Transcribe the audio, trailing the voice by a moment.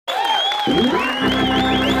Hey,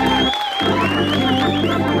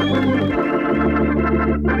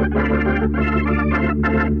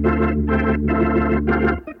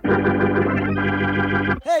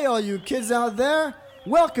 all you kids out there.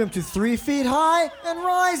 Welcome to 3 Feet High and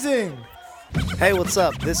Rising. Hey, what's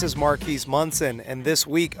up? This is Marquise Munson, and this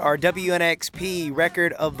week our WNXP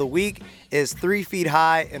record of the week is 3 Feet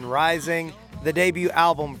High and Rising, the debut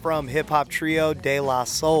album from hip-hop trio De La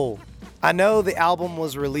Soul. I know the album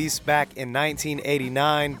was released back in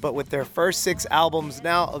 1989, but with their first 6 albums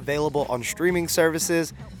now available on streaming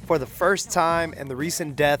services for the first time and the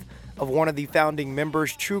recent death of one of the founding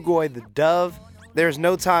members, Trugoy the Dove, there's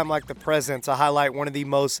no time like the present to highlight one of the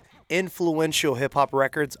most influential hip-hop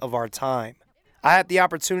records of our time. I had the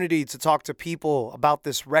opportunity to talk to people about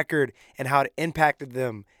this record and how it impacted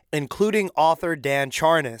them, including author Dan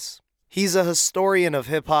Charnas. He's a historian of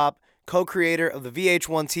hip-hop, co-creator of the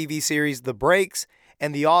VH1 TV series The Breaks,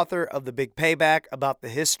 and the author of The Big Payback about the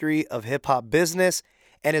history of hip-hop business,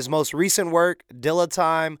 and his most recent work, Dilla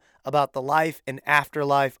Time, about the life and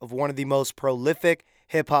afterlife of one of the most prolific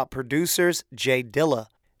hip-hop producers, Jay Dilla.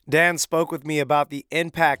 Dan spoke with me about the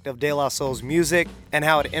impact of De La Soul's music and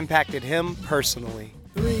how it impacted him personally.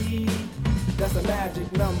 3, that's a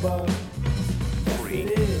magic number. Yes,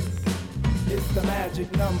 it is. It's the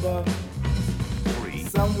magic number. 3.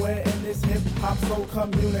 Somewhere in this hip-hop soul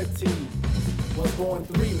community was born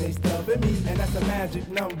 3 mixed up in me, and that's a magic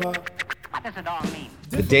number. What does it all mean?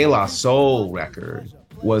 The De La Soul record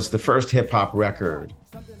was the first hip-hop record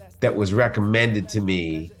that was recommended to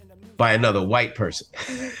me by another white person,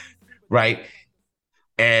 right?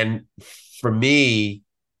 And for me,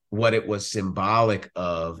 what it was symbolic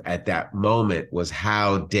of at that moment was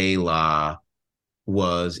how De La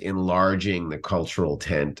was enlarging the cultural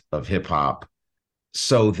tent of hip-hop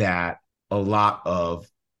so that a lot of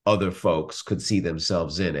other folks could see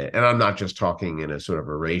themselves in it. And I'm not just talking in a sort of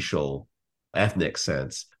a racial, ethnic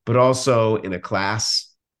sense, but also in a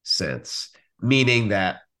class sense, meaning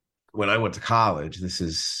that when I went to college, this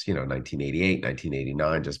is, 1988,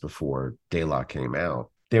 1989, just before De La came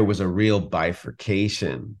out, there was a real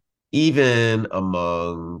bifurcation, even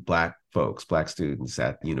among Black folks, Black students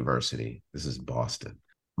at the university. This is Boston.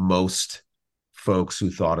 Most folks who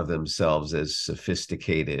thought of themselves as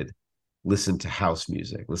sophisticated listened to house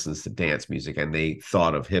music, listens to dance music, and they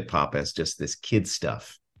thought of hip hop as just this kid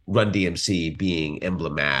stuff. Run DMC being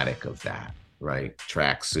emblematic of that, right?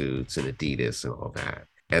 Tracksuits and Adidas and all that.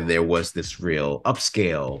 And there was this real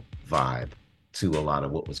upscale vibe to a lot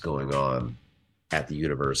of what was going on at the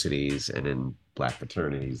universities and in Black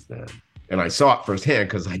fraternities then. And I saw it firsthand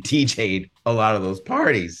because I DJ'd a lot of those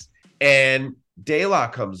parties. And De La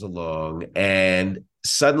comes along, and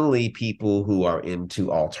suddenly people who are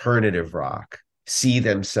into alternative rock see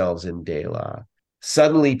themselves in De La.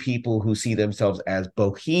 Suddenly people who see themselves as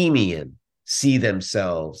bohemian see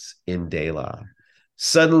themselves in De La.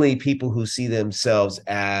 Suddenly people who see themselves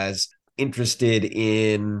as interested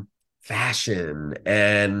in fashion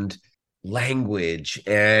and language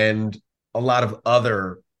and a lot of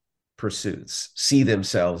other pursuits see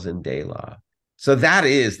themselves in De La. So that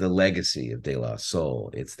is the legacy of De La Soul.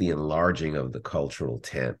 It's the enlarging of the cultural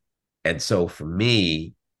tent. And so for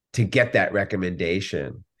me to get that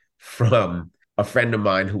recommendation from a friend of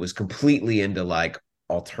mine who was completely into like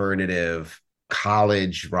alternative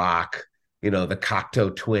college rock, the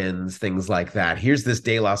Cocteau Twins, things like that. Here's this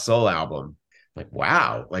De La Soul album. Like,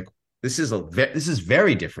 wow, like this is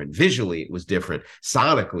very different. Visually, it was different.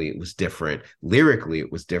 Sonically, it was different. Lyrically,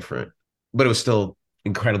 it was different. But it was still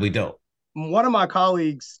incredibly dope. One of my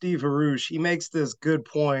colleagues, Steve Harouche, he makes this good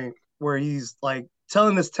point where he's like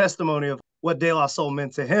telling this testimony of what De La Soul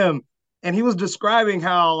meant to him. And he was describing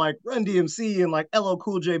how like Run DMC and like LL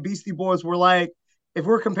Cool J, Beastie Boys were like, if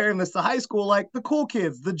we're comparing this to high school, like the cool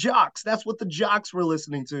kids, the jocks, that's what the jocks were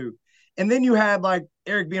listening to. And then you had like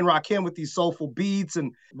Eric B. and Rakim with these soulful beats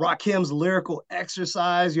and Rakim's lyrical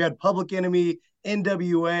exercise. You had Public Enemy,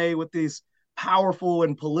 NWA with this powerful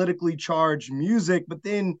and politically charged music. But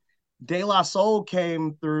then De La Soul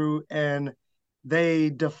came through and they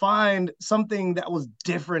defined something that was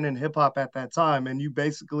different in hip hop at that time. And you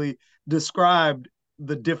basically described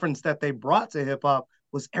the difference that they brought to hip hop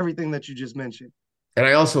was everything that you just mentioned. And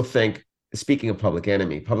I also think, speaking of Public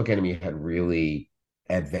Enemy had really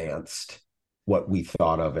advanced what we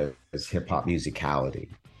thought of as hip-hop musicality,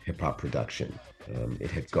 hip-hop production. It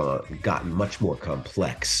had gotten much more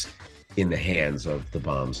complex in the hands of the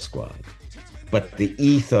Bomb Squad. But the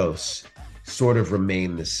ethos sort of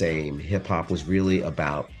remained the same. Hip-hop was really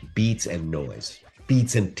about beats and noise,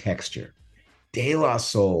 beats and texture. De La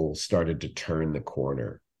Soul started to turn the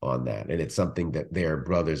corner on that. And it's something that their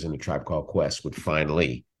brothers in the Tribe Called Quest would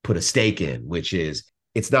finally put a stake in, which is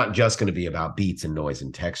it's not just going to be about beats and noise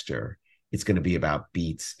and texture. It's going to be about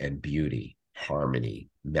beats and beauty, harmony,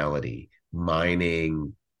 melody,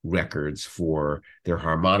 mining records for their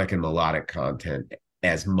harmonic and melodic content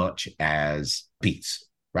as much as beats,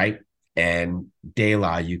 right? And De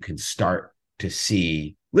La, you can start to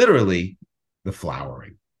see literally the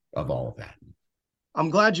flowering of all of that. I'm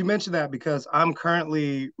glad you mentioned that because I'm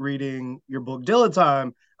currently reading your book Dilla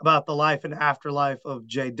Time about the life and afterlife of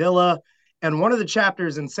Jay Dilla. And one of the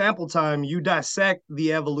chapters in Sample Time, you dissect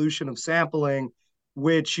the evolution of sampling,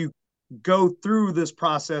 which you go through this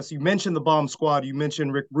process. You mentioned the Bomb Squad, you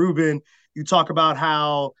mentioned Rick Rubin, you talk about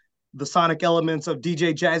how the sonic elements of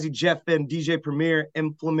DJ Jazzy Jeff and DJ Premier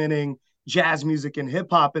implementing jazz music and hip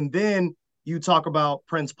hop. And then you talk about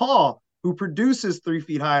Prince Paul, who produces 3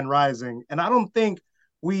 Feet High and Rising. And I don't think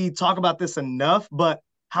we talk about this enough, but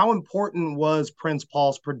how important was Prince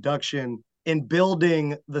Paul's production in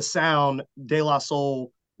building the sound De La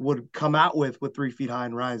Soul would come out with 3 Feet High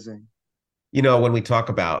and Rising? You know, when we talk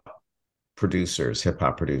about producers, hip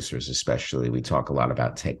hop producers especially, we talk a lot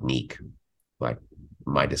about technique. Like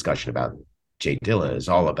my discussion about Jay Dilla is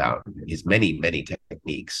all about his many, many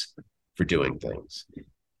techniques for doing things.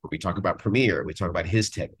 We talk about Premier, we talk about his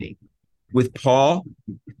technique. With Paul,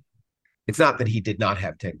 it's not that he did not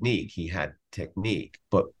have technique. He had technique,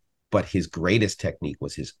 but his greatest technique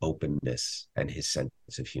was his openness and his sense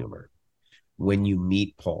of humor. When you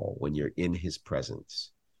meet Paul, when you're in his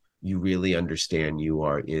presence, you really understand you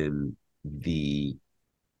are in the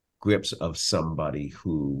grips of somebody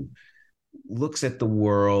who looks at the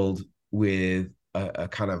world with a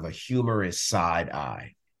kind of a humorous side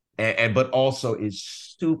eye, but also is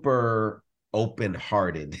super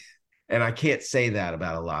open-hearted. And I can't say that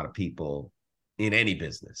about a lot of people in any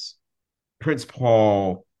business. Prince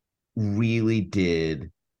Paul really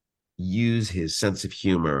did use his sense of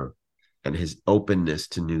humor and his openness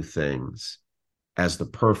to new things as the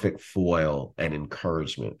perfect foil and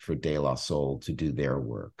encouragement for De La Soul to do their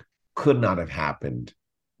work. Could not have happened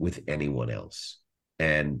with anyone else.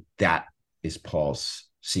 And that is Paul's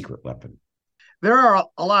secret weapon. There are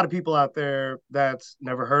a lot of people out there that's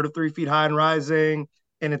never heard of 3 Feet High and Rising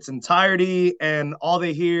in its entirety, and all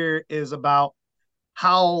they hear is about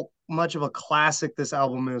how much of a classic this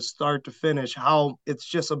album is, start to finish, how it's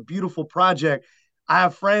just a beautiful project. I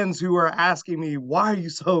have friends who are asking me, why are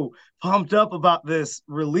you so pumped up about this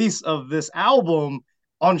release of this album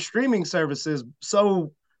on streaming services?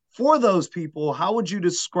 So for those people, how would you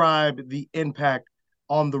describe the impact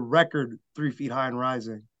on the record 3 Feet High and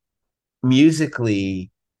Rising?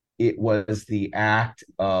 Musically, it was the act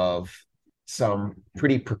of some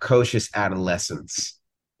pretty precocious adolescence.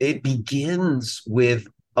 It begins with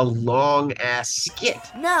a long-ass skit.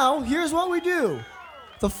 Now, here's what we do.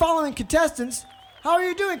 The following contestants, how are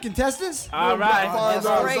you doing, contestants? All right.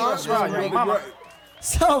 That's great.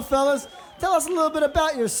 So, fellas, tell us a little bit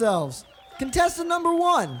about yourselves. Contestant number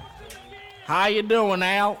 1. How you doing,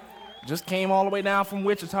 Al? Just came all the way down from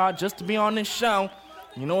Wichita just to be on this show.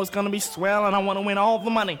 You know it's gonna be swell, and I want to win all the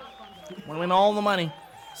money.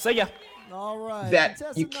 See ya. All right. That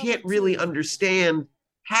you can't really understand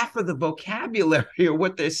half of the vocabulary or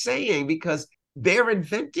what they're saying because they're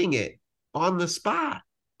inventing it on the spot.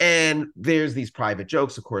 And there's these private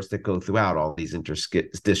jokes, of course, that go throughout all these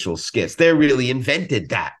interstitial skits. They really invented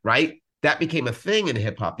that, right? That became a thing in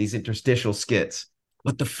hip hop, these interstitial skits.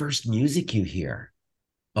 But the first music you hear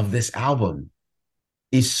of this album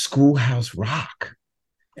is Schoolhouse Rock.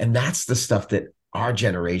 And that's the stuff that our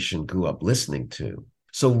generation grew up listening to.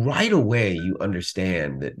 So right away, you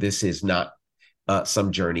understand that this is not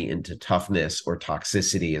some journey into toughness or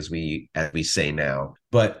toxicity, as we say now,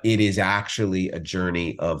 but it is actually a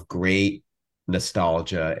journey of great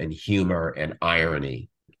nostalgia and humor and irony.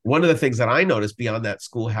 One of the things that I noticed beyond that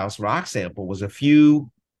Schoolhouse Rock sample was a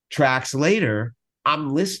few tracks later,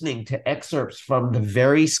 I'm listening to excerpts from the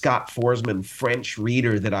very Scott Forsman French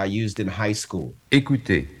reader that I used in high school.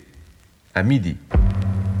 Écoutez, à midi.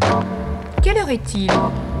 Quelle heure est-il?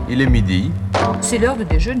 Il est midi. C'est l'heure de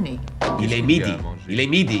déjeuner. Il est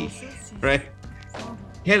midi, right?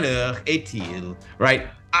 Quelle heure est-il, right?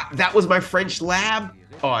 That was my French lab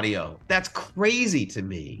audio. That's crazy to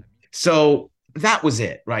me. So that was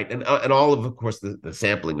it, right? And all of course, the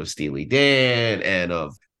sampling of Steely Dan and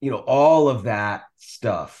of, all of that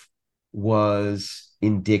stuff was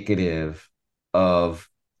indicative of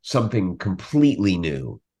something completely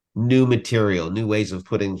new material, new ways of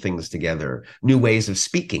putting things together, new ways of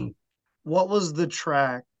speaking. What was the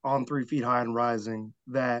track on 3 Feet High and Rising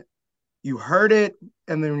that you heard it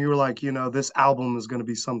and then you were like, this album is going to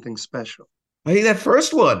be something special? I think that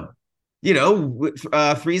first one,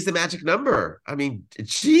 Three's the Magic Number. I mean,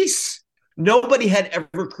 jeez, nobody had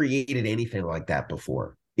ever created anything like that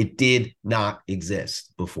before. It did not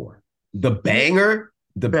exist before. The banger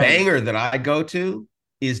that I go to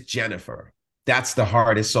is Jennifer. That's the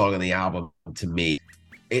hardest song on the album to me.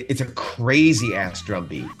 It's a crazy ass drum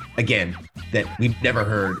beat, again, that we've never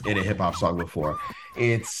heard in a hip hop song before.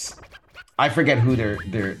 I forget who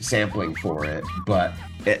they're sampling for it, but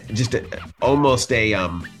almost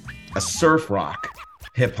a surf rock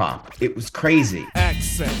hip hop. It was crazy.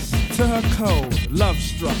 Access to her code, love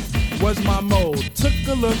struck was my mode. Took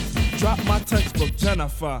a look, dropped my textbook,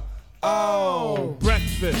 Jennifer. Oh,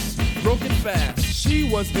 breakfast, broke it fast. She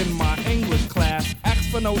was in my English class. Asked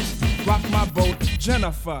for notes, rock my boat,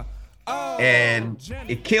 Jennifer. Oh, and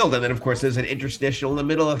it killed. And then, of course, there's an interstitial in the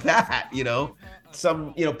middle of that,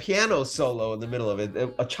 some, piano solo in the middle of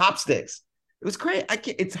it, chopsticks. It was great.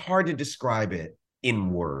 It's hard to describe it in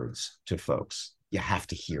words to folks. You have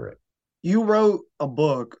to hear it. You wrote a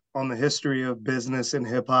book on the history of business in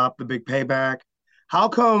hip hop, The Big Payback. How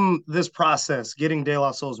come this process, getting De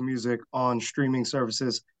La Soul's music on streaming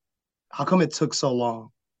services, how come it took so long?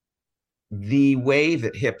 The way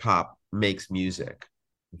that hip hop makes music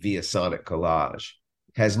via sonic collage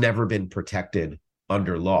has never been protected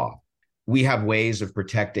under law. We have ways of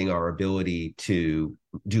protecting our ability to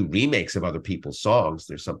do remakes of other people's songs.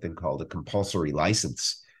 There's something called a compulsory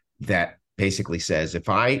license that basically says if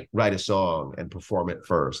I write a song and perform it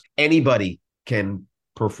first, anybody can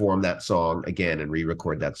perform that song again and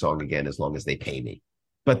re-record that song again as long as they pay me.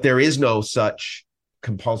 But there is no such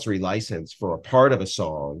compulsory license for a part of a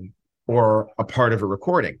song or a part of a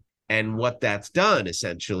recording. And what that's done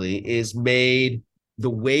essentially is made the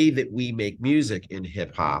way that we make music in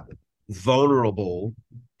hip hop vulnerable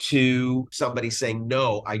to somebody saying,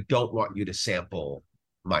 no, I don't want you to sample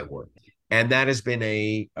my work. And that has been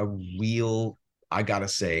a real, I gotta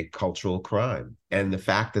say, cultural crime. And the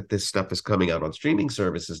fact that this stuff is coming out on streaming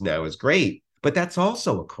services now is great, but that's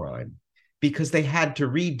also a crime because they had to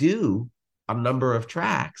redo a number of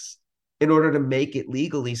tracks in order to make it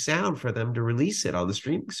legally sound for them to release it on the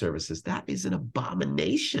streaming services. That is an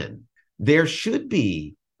abomination. There should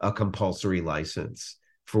be a compulsory license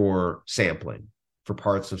for sampling, for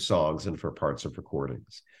parts of songs and for parts of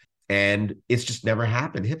recordings. And it's just never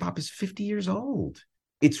happened. Hip hop is 50 years old.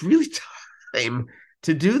 It's really time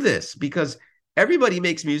to do this because everybody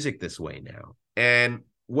makes music this way now. And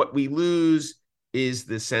what we lose is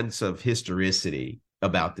the sense of historicity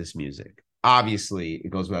about this music. Obviously, it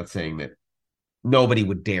goes without saying that nobody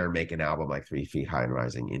would dare make an album like 3 Feet High and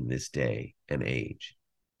Rising in this day and age.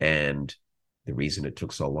 And the reason it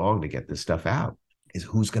took so long to get this stuff out is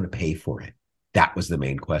who's going to pay for it? That was the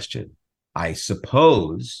main question. I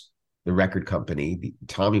suppose the record company, the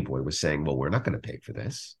Tommy Boy, was saying, well, we're not going to pay for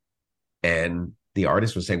this. And the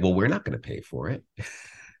artist was saying, well, we're not going to pay for it.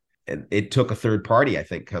 And it took a third party, I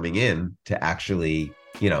think, coming in to actually,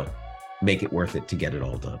 make it worth it to get it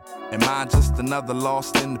all done. Am I just another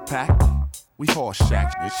lost in the pack? We horse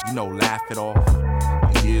shack, laugh it off.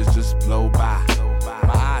 The years just blow by.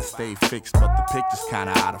 My eyes stay fixed, but the picture's kind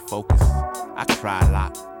of out of focus. I cry a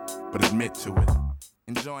lot, but admit to it.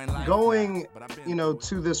 Enjoying life. Going,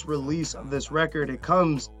 to this release of this record, it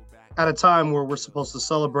comes at a time where we're supposed to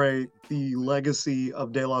celebrate the legacy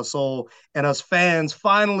of De La Soul and us fans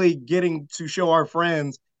finally getting to show our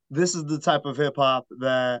friends this is the type of hip hop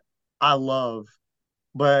that I love.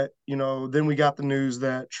 But, then we got the news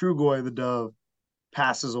that Trugoy the Dove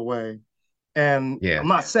passes away. And I'm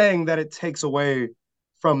not saying that it takes away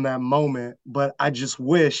from that moment, but I just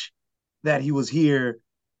wish that he was here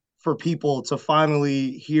for people to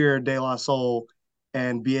finally hear De La Soul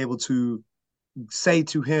and be able to say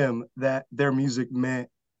to him that their music meant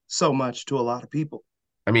so much to a lot of people.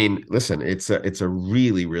 I mean, listen, it's a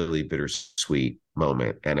really, really bittersweet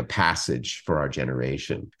moment and a passage for our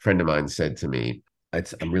generation. A friend of mine said to me,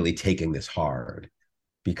 I'm really taking this hard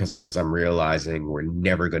because I'm realizing we're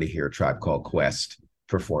never going to hear Tribe Called Quest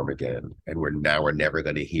perform again. And we're never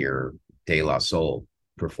going to hear De La Soul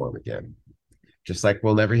perform again. Just like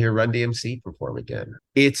we'll never hear Run DMC perform again.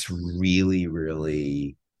 It's really,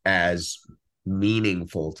 really as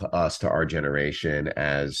meaningful to us, to our generation,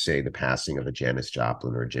 as, say, the passing of a Janis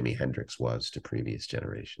Joplin or Jimi Hendrix was to previous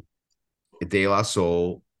generation. De La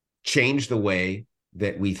Soul changed the way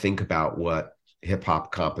that we think about what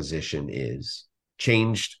hip-hop composition is,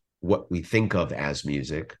 changed what we think of as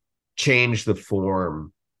music, changed the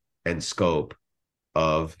form and scope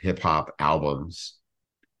of hip-hop albums,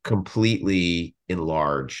 completely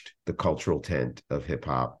enlarged the cultural tent of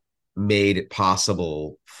hip-hop, made it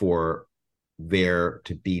possible for there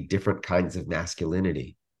to be different kinds of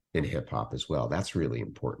masculinity in hip hop as well. That's really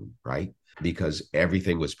important, right? Because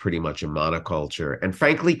everything was pretty much a monoculture, and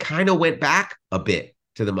frankly kind of went back a bit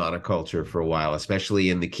to the monoculture for a while, especially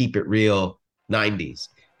in the Keep It Real 90s.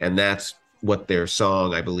 And that's what their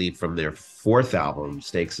song, I believe, from their fourth album,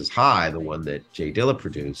 Stakes is High, the one that Jay Dilla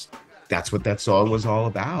produced, that's what that song was all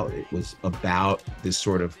about. It was about this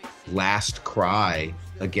sort of last cry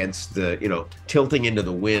against the, tilting into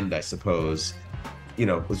the wind, I suppose,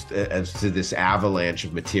 was as to this avalanche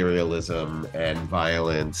of materialism and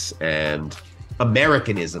violence and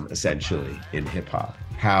Americanism, essentially, in hip hop.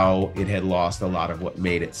 How it had lost a lot of what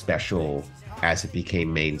made it special as it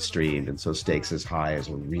became mainstream. And so Stakes is High is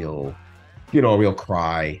a real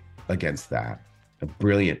cry against that. A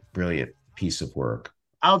brilliant, brilliant piece of work.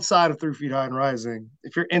 Outside of 3 Feet High and Rising,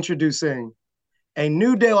 if you're introducing a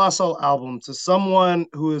new De La Soul album to someone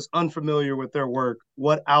who is unfamiliar with their work,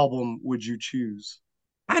 what album would you choose?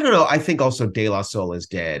 I don't know. I think also De La Soul is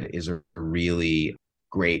Dead is a really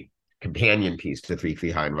great companion piece to 3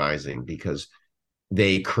 Feet High and Rising, because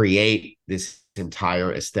they create this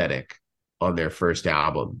entire aesthetic on their first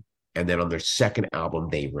album. And then on their second album,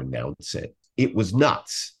 they renounce it. It was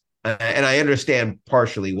nuts. And I understand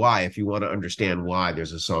partially why. If you want to understand why,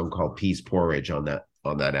 there's a song called Peas Porridge on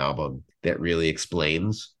that album that really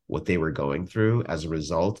explains what they were going through as a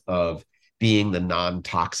result of being the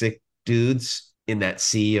non-toxic dudes in that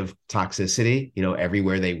sea of toxicity.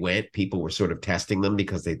 Everywhere they went, people were sort of testing them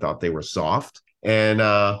because they thought they were soft. And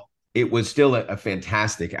it was still a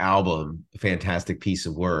fantastic album, a fantastic piece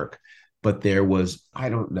of work. But there was, I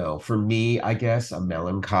don't know, for me, I guess, a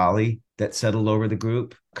melancholy that settled over the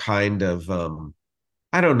group, kind of,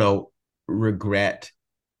 regret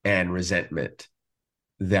and resentment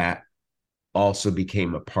that also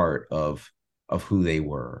became a part of who they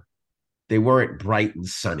were. They weren't bright and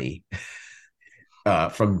sunny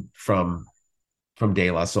from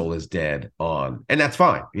De La Soul is Dead on. And that's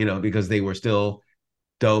fine, because they were still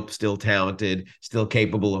dope, still talented, still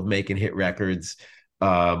capable of making hit records.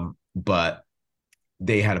 But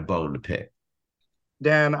they had a bone to pick.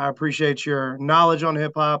 Dan, I appreciate your knowledge on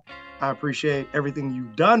hip hop. I appreciate everything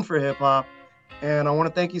you've done for hip hop. And I want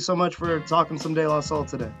to thank you so much for talking some De La Soul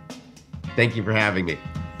today. Thank you for having me.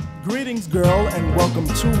 Greetings, girl, and welcome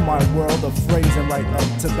to my world of phrasing right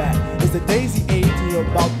up to bat. It's the daisy age and you're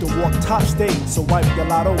about to walk top stage, so wipe your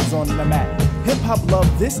lottos on the mat. Hip-hop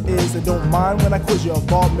love this is, and don't mind when I quiz your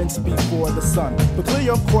involvements before the sun. But clear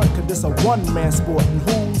your court, cause this a one-man sport, and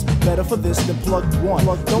who's better for this than Plug One?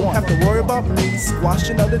 Don't have to worry about me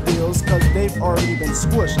squashing other deals, cause they've already been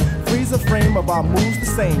squished. Freeze the frame of our moves the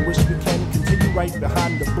same, wish we can continue right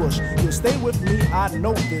behind the bush. You'll stay with me, I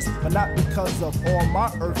know this, but not because of all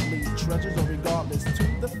my earthly treasures, or regardless to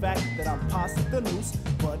the fact that I'm past the noose,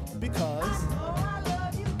 but because